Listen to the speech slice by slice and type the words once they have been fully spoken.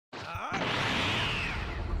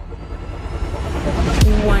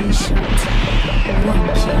One shot.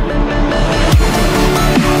 One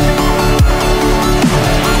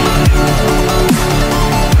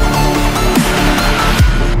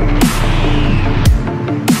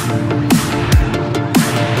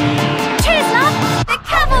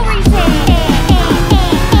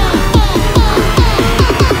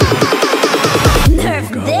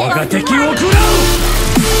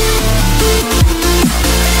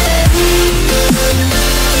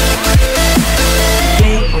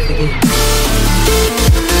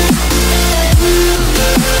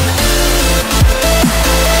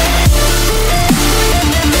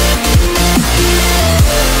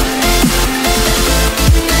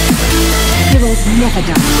never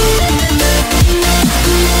die.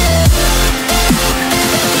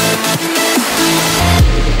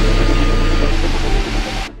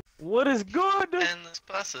 What is good? And this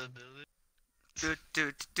possibility. That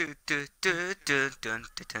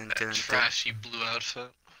trashy blue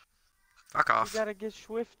outfit. Fuck off. You gotta get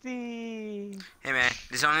swifty. Hey man,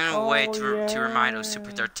 there's only one way to remind us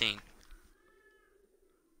Super 13.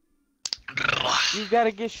 You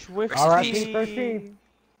gotta get swifty. Alright, 13.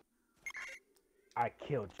 I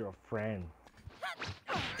killed your friend.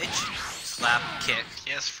 Bitch. Slap, kick.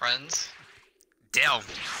 He has friends. Damn.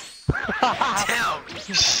 Damn.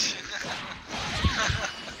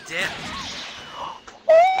 Damn.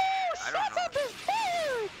 I don't know.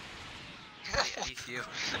 Beef you.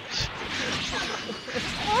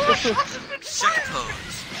 Second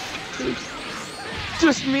pose.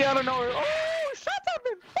 Just me out of nowhere. Oh, shut up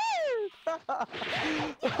and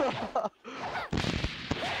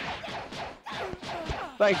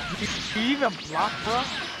like, do you even block, bro?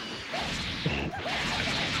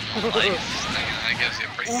 Life. I guess you a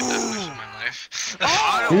pretty good definition of my life. I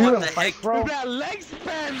don't know what the heck. Bro. That leg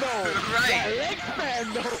span though. Right. That leg span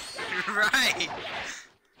though. Right.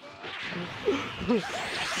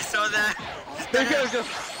 So that. They could have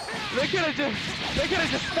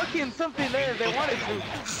just stuck in something there if they wanted to.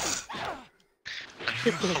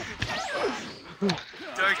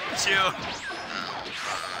 Dark chill.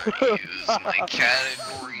 Use my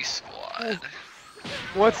category squad.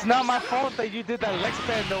 Well, it's not my fault that you did that leg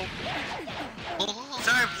span though.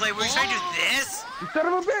 Sorry, Blade, were you trying to do this? You son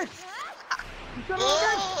of a bitch! You son of a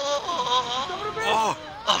bitch! Son of a bitch! Oh!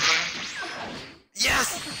 Oh! Yes!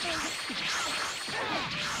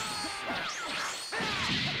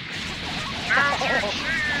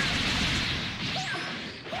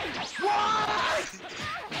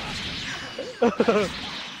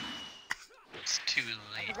 It's too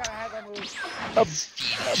late.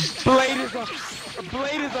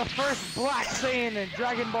 Blade is the first black Saiyan in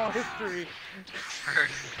Dragon Ball history.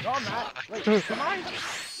 No, I'm not. Wait, am I?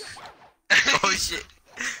 Oh shit.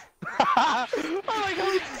 I'm like,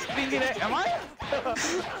 who's thinking it? Am I?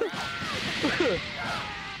 Others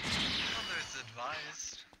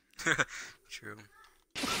advised. True.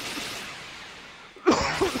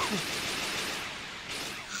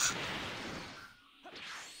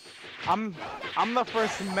 I'm the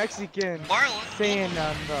first Mexican Marlon. Saiyan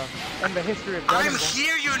in the history of Dragon I'm Ball.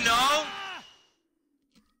 here, you know!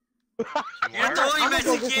 You're the only I'm gonna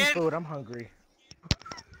go get some Mexican! food. I'm hungry.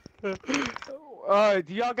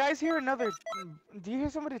 Do y'all guys hear another? Do you hear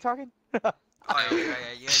somebody talking? Oh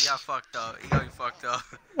yeah, you got fucked up. You got me fucked up.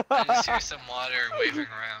 I just hear some water waving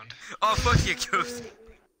around. Oh fuck you, Goose.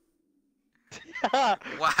 Wow.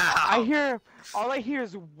 All I hear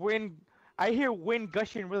is wind. I hear wind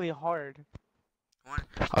gushing really hard.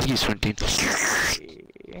 I'll use 17.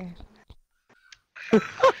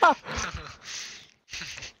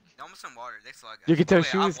 Almost some water. Thanks a lot, guys. You can tell Wait,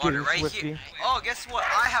 she I was have water getting right swifty. here. Oh, guess what?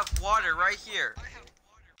 I have water right here.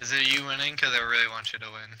 Is it you winning? Cause I really want you to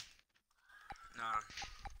win.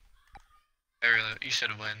 No. You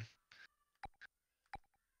should win.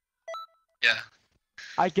 Yeah.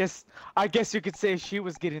 I guess you could say she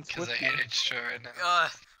was getting Cause swifty. I hate it sure right now.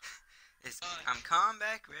 I'm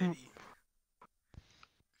comeback ready.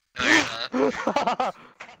 No, you're not.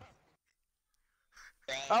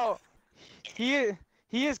 Oh, he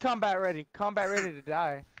is combat ready to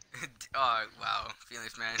die. Oh wow,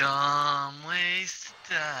 feelings, man. Dumb ways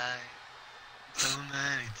to die. So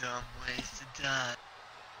many dumb ways to die.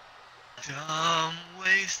 Dumb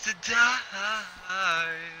ways to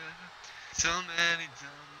die. So many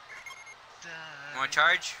dumb die. Want to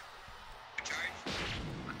charge?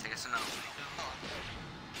 I'll take us a no.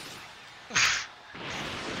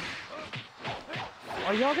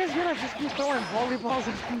 Are y'all guys gonna just be throwing volleyballs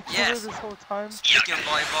at each other Yes. this whole time? Speaking of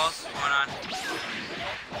volleyballs, what's going on?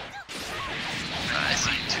 I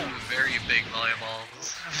see two very big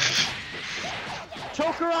volleyballs.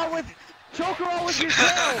 Choke her out with your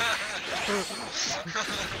tail!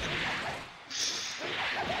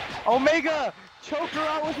 Omega, choke her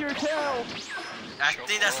out with your tail. I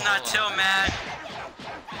think that's not chill, man.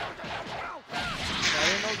 That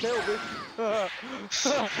ain't no tail, bitch.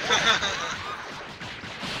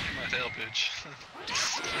 My tail, bitch.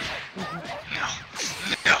 No.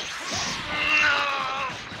 No.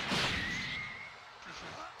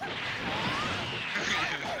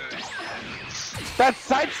 That's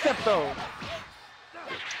sidestep though.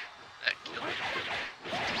 That killed me.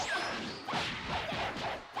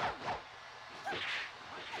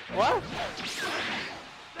 What?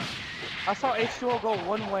 I saw H2O go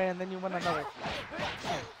one way and then you went another.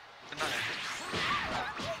 Good night.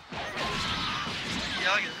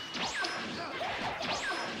 Yeah, I get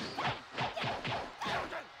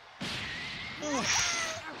it. Oof.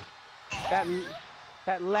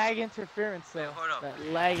 That lag interference though. Hold up. That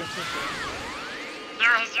lag interference.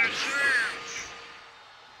 There's your chance.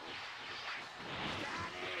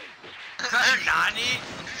 Nani?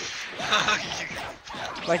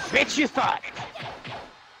 Like bitch you thought.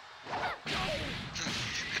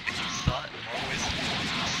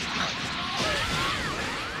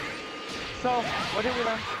 So, what did we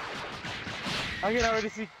learn? I can already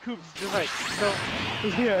see Coops just like, so,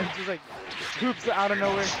 yeah, just like, Coops out of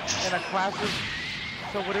nowhere in a classroom.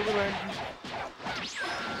 So what did we learn?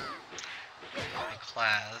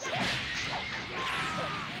 Class.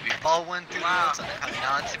 We all went through notes on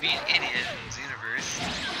how not to be an idiot in this universe.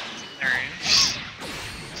 Learn.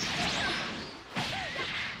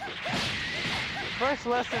 First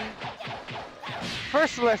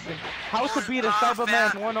lesson, how to beat a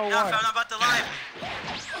Cyberman 101. No, fam, I'm about to live.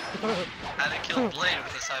 How to kill Blade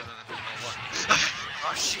with a Cyberman 101.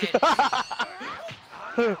 Oh shit.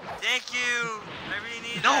 Thank you. I really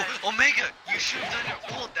need No, that. Omega, you should have done your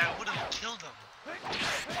ult. That would have killed him.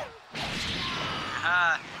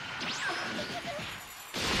 Ah.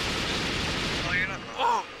 Oh, you're not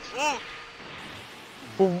wrong. Oh,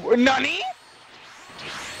 oh. Nani?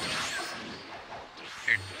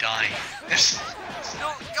 You're dying. No,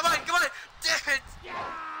 come on, come on. Damn it.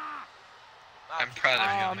 I'm proud of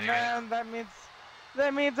you, Oh Omega. man,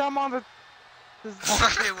 that means I'm on the. Wait,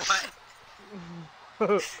 what?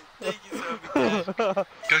 Thank you so much.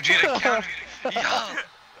 Gogeta counter. Yeah.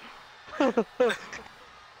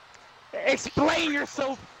 Explain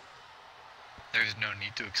yourself. There's no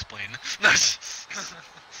need to explain.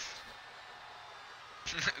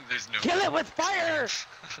 There's no. Kill it with fire.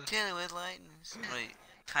 Kill it with lightness. Wait,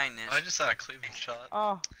 kindness. I just saw a cleaving shot.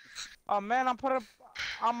 Oh man,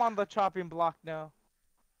 I'm on the chopping block now.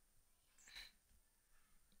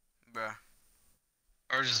 Bruh.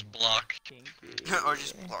 Or just block. Or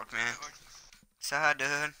just block, man. Sad,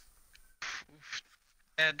 dude.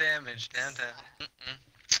 Yeah, damage downtown.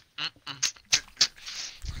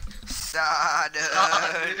 Sad,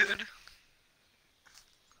 dude. Dude.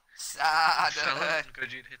 Sad, Shut up, dude.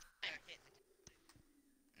 Gogeta hit.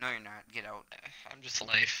 No, you're not. Get out. I'm just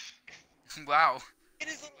life. Wow.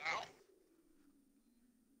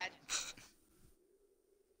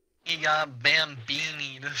 He got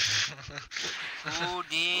bambinied.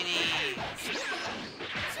 Houdini.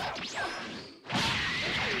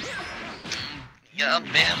 He got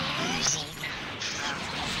bamboozled.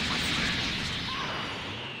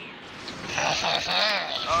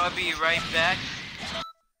 I'll be right back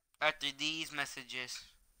after these messages.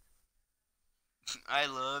 I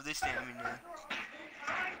love the stamina.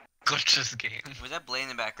 Glitches game. Was that Blade in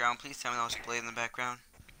the background? Please tell me that was Blade in the background.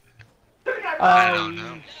 I don't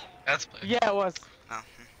know. That's Blade. Yeah, it was. Oh.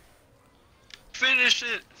 Finish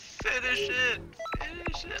it! Finish it!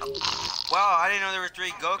 Finish it! Wow, I didn't know there were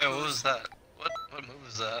 3 Gokus. Wait, what was that? What move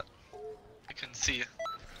was that? I couldn't see.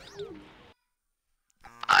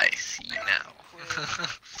 I see now.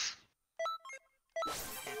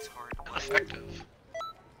 It's hard. Effective.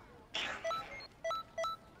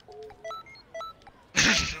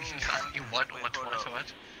 What?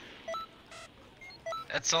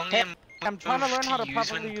 That's only Hey, a move I'm trying to learn how to use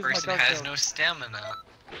properly when use the my person dark has build. no stamina.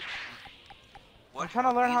 What I'm trying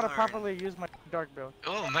to learn how to learn? properly use my dark build.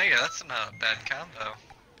 Oh, Mega, that's not a bad combo.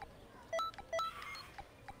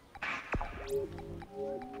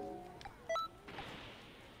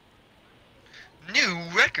 New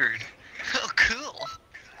record! Oh, cool!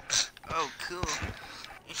 Oh, cool.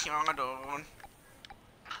 It's on.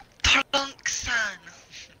 Trunk-san!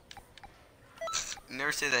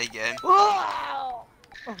 Never say that again. Wow!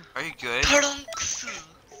 Are you good? Trunks!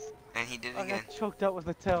 And he did it I again. got choked up with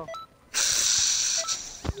the tail.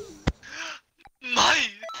 My!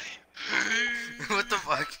 What the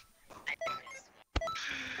fuck?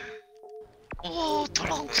 Oh,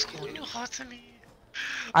 Trunks, can you hurt me?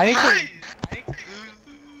 I need to. Why?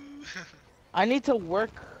 I need to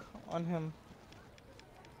work on him.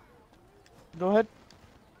 Go ahead.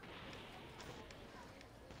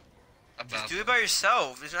 Just do it by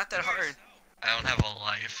yourself. It's not that hard. I don't have a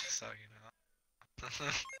life, so you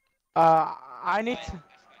know.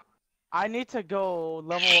 I need to go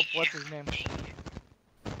level up. What's his name?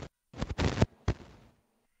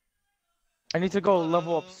 I need to go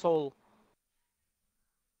level up Soul.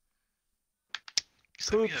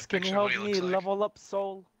 Send me a Coops, can you picture of help what he me looks like. level up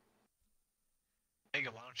Soul?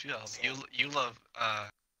 Mega, why don't you help? You love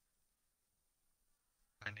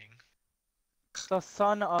finding. The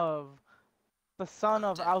son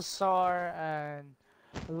of Alstar and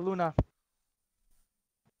Luna.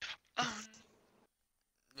 Yeah,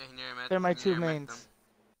 he never met They're my he two never met mains.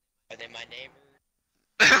 Are they my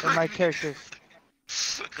neighbor? They're my characters. them.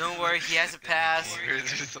 Don't worry, he has a pass.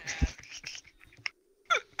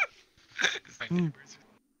 It's my neighbors.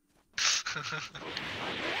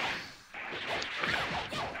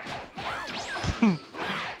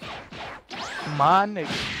 My nigga.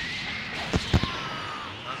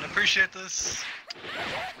 I don't appreciate this.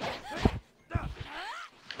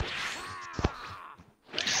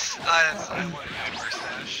 I want to do first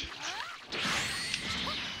dash.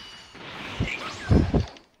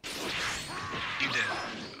 You did.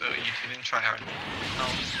 You didn't try hard. No.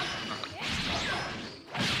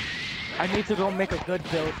 I need to go make a good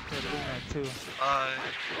build for Luna too.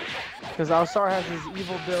 Because Alstar has his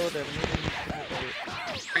evil build and Luna needs to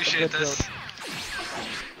make Appreciate good this.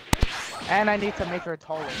 and I need to make her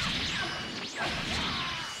taller.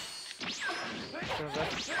 So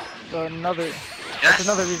that's another Yes. that's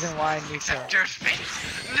another reason why I need to. Accept your fate.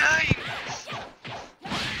 Nine.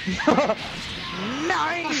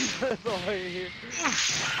 Nice! That's all I hear.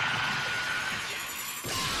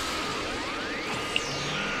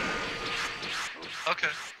 Okay.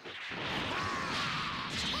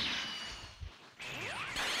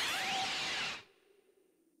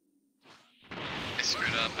 I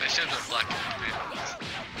screwed up. I should have done black and white.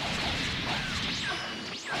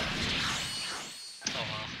 Oh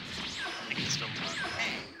well. I can still do it.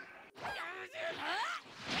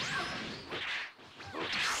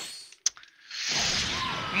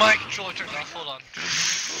 My controller turned off. Hold on.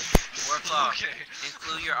 Warclaw, Okay.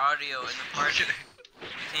 include your audio in the party. Okay. We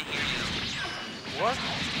can't hear you.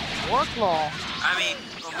 Warclaw. I mean,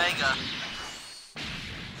 Omega.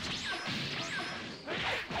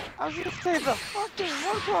 I was gonna say the fucking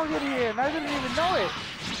Warclaw get here and I didn't even know it.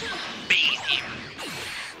 Beat him.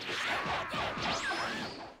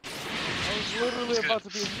 I was literally It's good. about to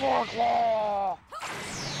be Warclaw.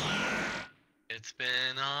 It's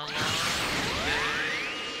been a long day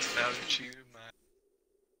without you, my.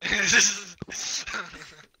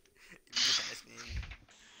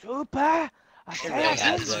 Super. I Yeah, say that's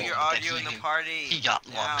again. Include it. your audio in the party. He got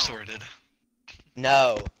now. long sworded.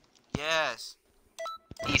 No. Yes.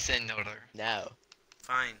 He said no to her. No.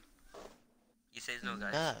 Fine. You say no,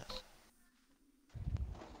 guys. No.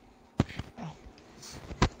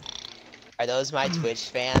 Are those my Twitch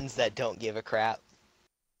fans that don't give a crap?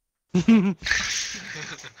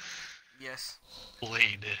 Yes.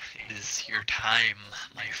 Blade, it is your time,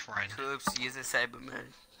 my friend. Coops, use a Cyberman.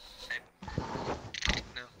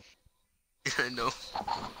 No. I know.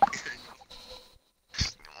 Why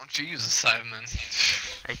don't you use a Simon?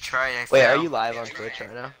 I tried. I Wait, are failed. you live on Twitch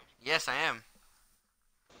right now? Yes, I am.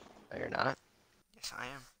 No, you're not. Yes, I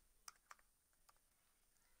am.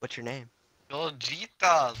 What's your name?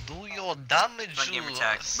 Vegeta, do your damage. It's not gamer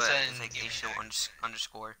tag, but send it's like gamer HO tag.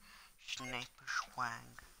 underscore Sniper Schwang.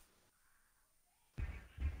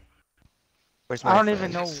 Where's my I don't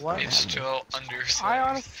even friends? know what. H2O underscore. I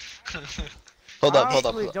honestly Hold up, hold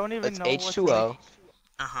up. honestly don't even It's know what's H2O.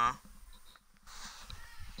 Uh-huh.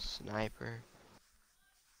 Sniper.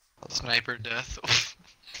 Hold on. Sniper death.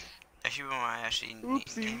 That should be my actually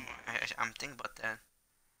Oopsie. name. I'm thinking about that.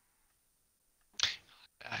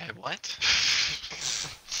 What?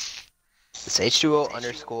 It's H2O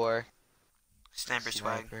underscore Sniper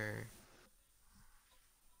Swag. sniper.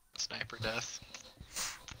 Sniper death.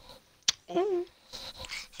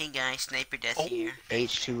 Hey guys, Sniper Death Oh. here.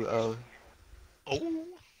 H2O. Oh.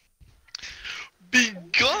 Be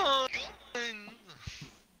gone.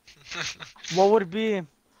 What would be a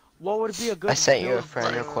good I sent you a build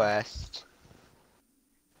friend for- request.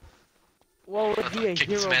 What would be a Kick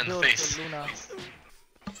this hero man in the build face. for Luna?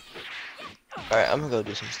 Alright, I'm gonna go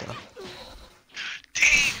do some stuff.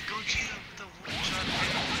 Dang, Gogeta with the one shot.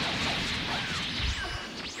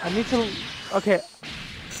 I need to. Okay.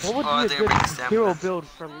 What would Oh, be a they're good bringing stamina. hero build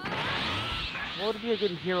for? What would be a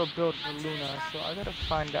good hero build for Luna? So I gotta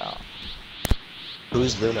find out.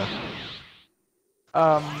 Who's Luna?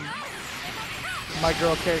 My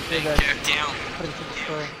girl character Main that character. Down. put into the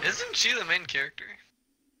story. Isn't she the main character?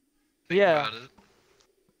 Yeah, About it.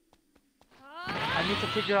 I need to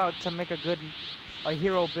figure out to make a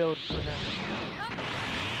hero build for her.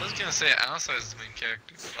 I was gonna say Alsa is the main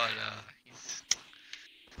character, but he's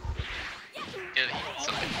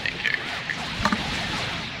something main character.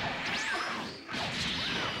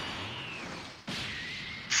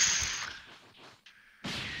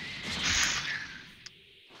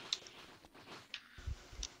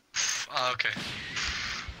 Oh, okay.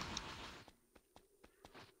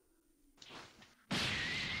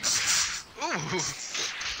 Ooh.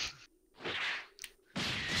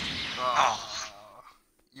 Oh.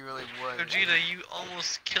 You really would. Vegeta, you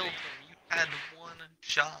almost killed him. You had one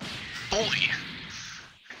shot. Boy!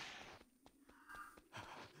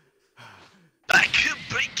 I could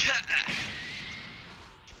break it!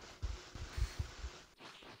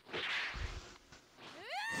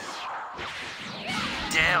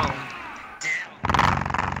 Down.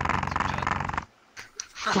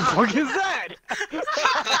 What the fuck is that?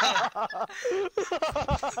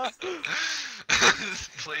 This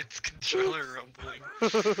plate's controller rumbling.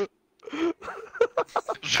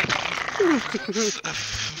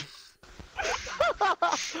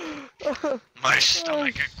 My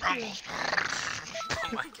stomach it grumbles. Oh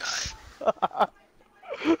my god.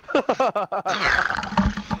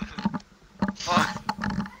 Oh.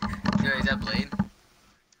 Yo, is that Blade?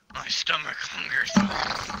 My stomach hungers.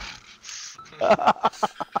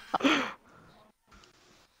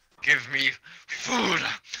 Give me food.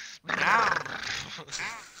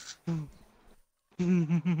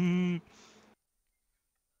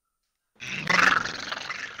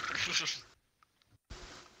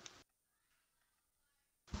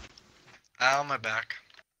 Ow, my back.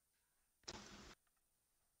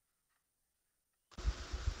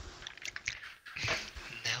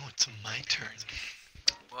 Now it's my turn.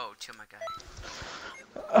 Whoa, chill my guy.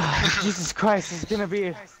 Jesus Christ, this is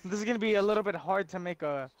gonna be a little bit hard to make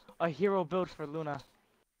a hero build for Luna.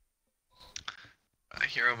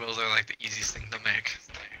 Hero builds are like the easiest thing to make.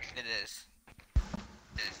 It is.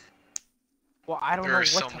 Well, I don't know There are what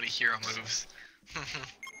so to- many hero moves.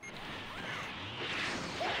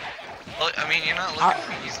 Well, I mean, you're not looking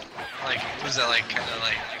for these like moves that like kind of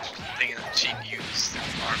like thing that she'd use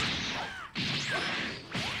through armor.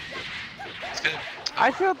 It's good.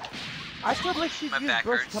 I feel like she'd My use back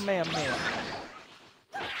Burst hurts. Kamehameha.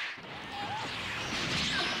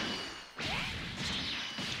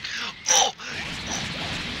 Oh!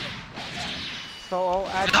 So I'll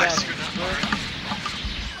add I that. screwed that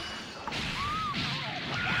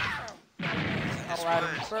I'll add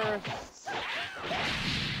him first.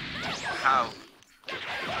 How?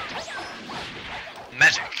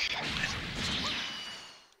 Magic.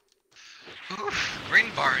 Oof,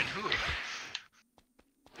 green bar and who?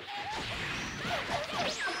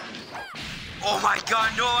 Oh my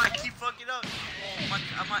god, no, I keep fucking up.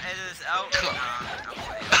 I'm gonna edit this out.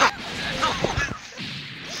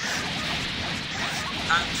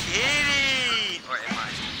 I'm kidding! Or am I?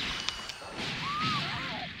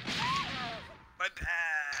 My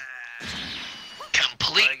bad.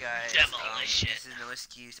 Complete Alright guys, demolition. this is no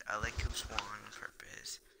excuse. I like Coops One on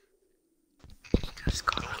purpose. Just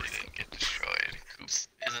go. Totally didn't get destroyed. Coops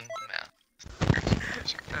isn't the map.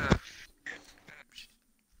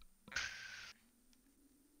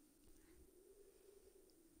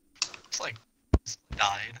 It's like just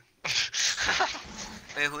died.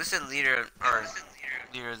 Wait, who's the leader or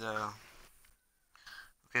leader of the?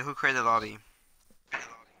 Okay, who created the lobby?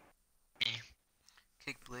 Me.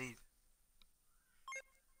 Kick Blade.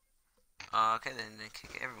 Okay then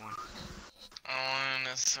kick everyone. I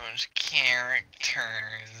wanna switch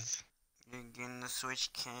characters. You're gonna switch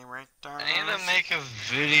characters. I need to make a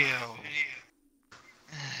video.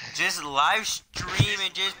 Just live stream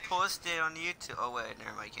and just post it on YouTube. Oh wait,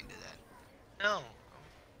 never mind, you can't do that. No.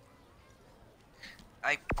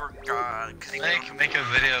 I forgot. 'Cause Make a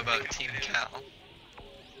video about Team Cal.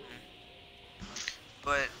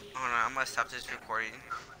 But hold on, I'm gonna stop this recording.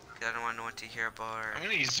 'Cause I don't want no one to hear about our... I'm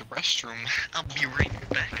gonna use the restroom. I'll be right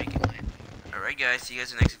back. Alright guys, see you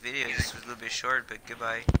guys in the next video. This was a little bit short, but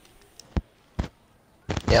goodbye.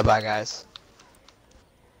 Yeah, bye guys.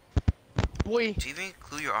 Boy. Do you even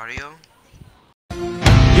include your audio?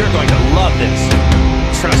 You're going to love this.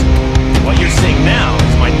 Trust me. What you're seeing now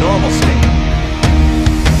is my normal state.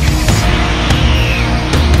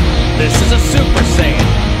 This is a Super Saiyan.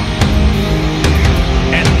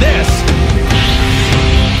 And this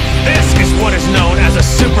is what is known as a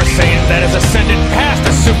Super Saiyan that has ascended past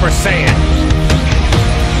a Super Saiyan.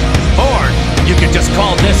 Or you could just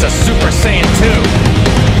is a Super Saiyan 2.